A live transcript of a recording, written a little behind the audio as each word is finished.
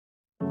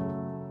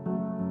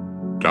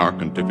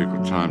Dark and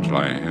difficult times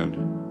lie ahead.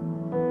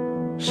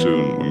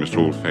 Soon we must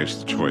all face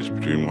the choice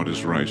between what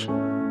is right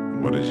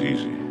and what is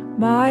easy.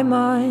 My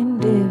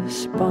mind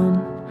is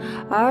spun,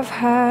 I've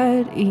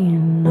had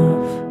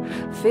enough.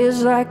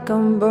 Feels like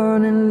I'm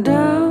burning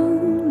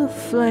down, the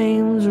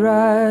flames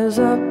rise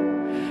up,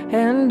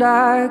 and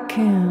I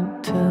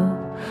can't tell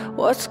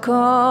what's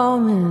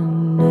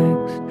coming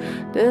next.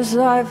 This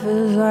life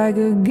is like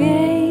a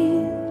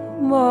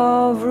game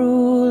of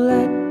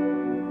roulette.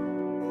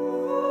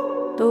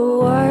 The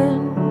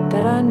one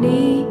that I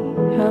need,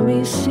 help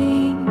me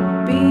see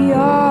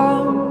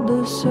beyond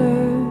the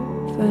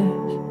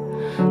surface,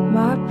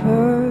 my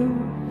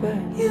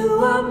purpose. You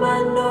are my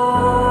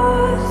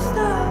North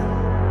Star,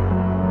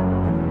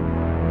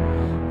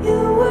 you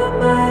are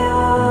my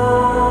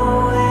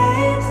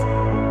always,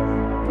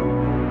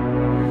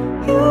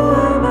 you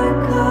are my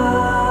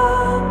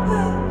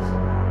compass.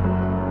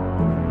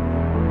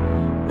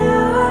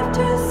 Now I've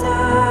turned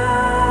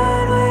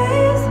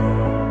sideways.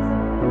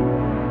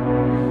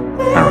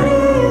 Harry,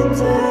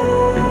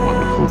 you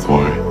wonderful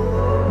boy.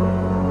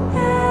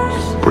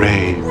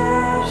 Brave,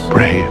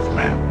 brave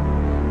man.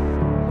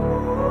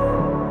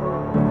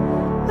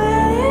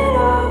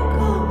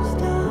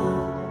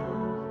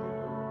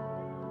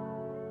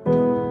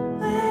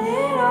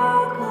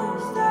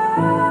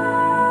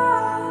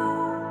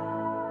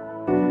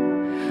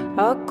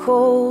 A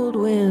cold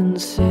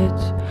wind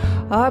sits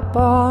up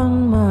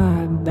on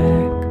my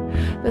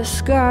back. The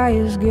sky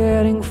is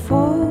getting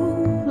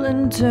full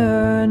and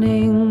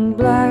turning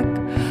black.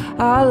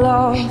 I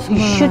lost You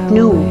my should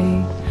know,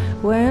 way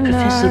when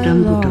Professor I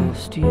Dumbledore.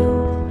 lost you.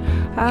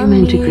 You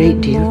meant a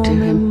great deal to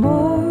him.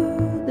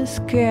 This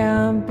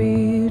can't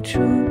be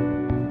true.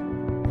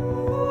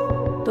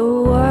 The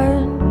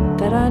one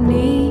that I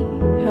need,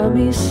 help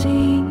me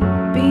see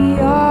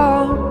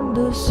beyond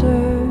the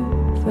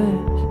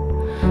surface,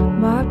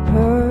 my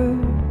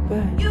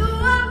purpose. You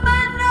are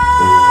my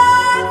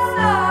North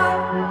Star,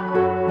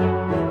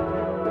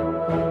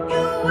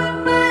 you are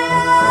my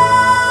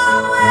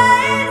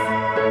always,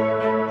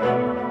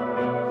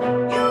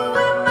 you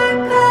are my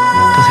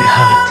compass. Does it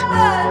hurt?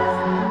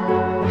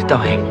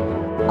 Dying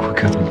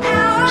quicker than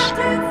prophets.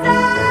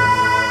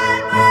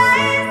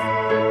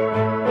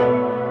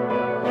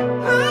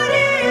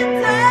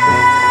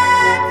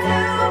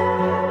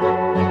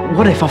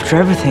 What if after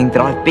everything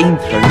that I've been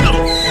through,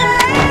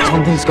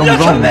 something's gone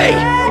wrong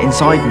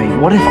inside me?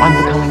 What if I'm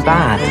becoming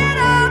bad?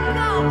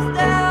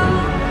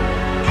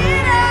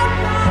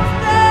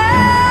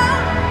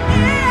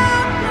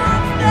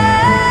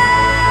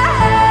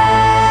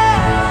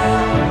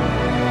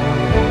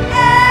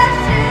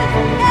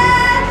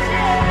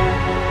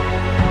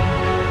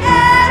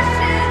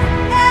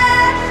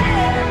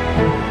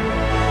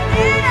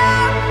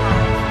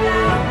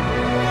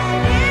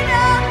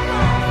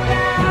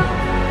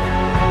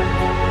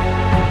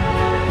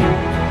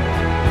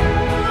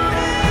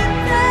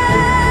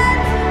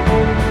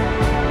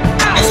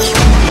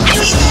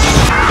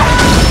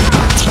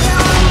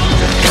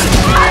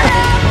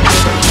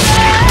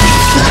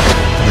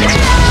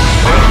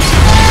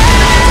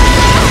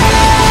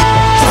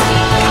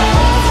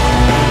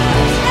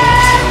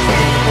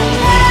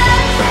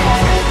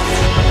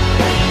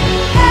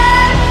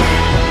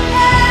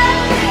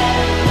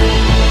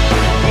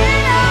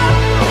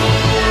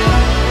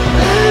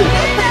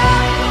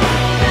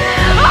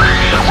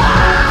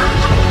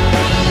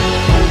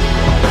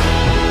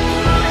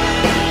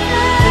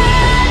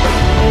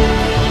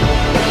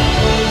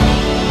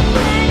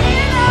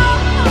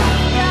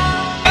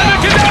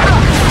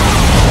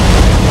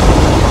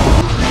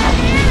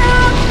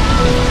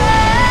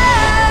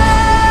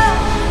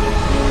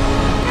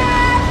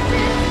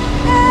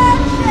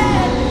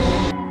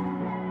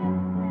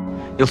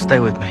 You'll stay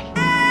with me.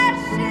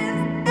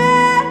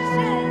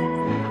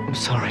 I'm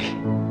sorry.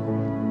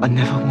 I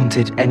never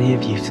wanted any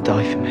of you to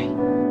die for me.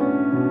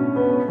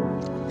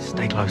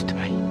 Stay close to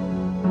me.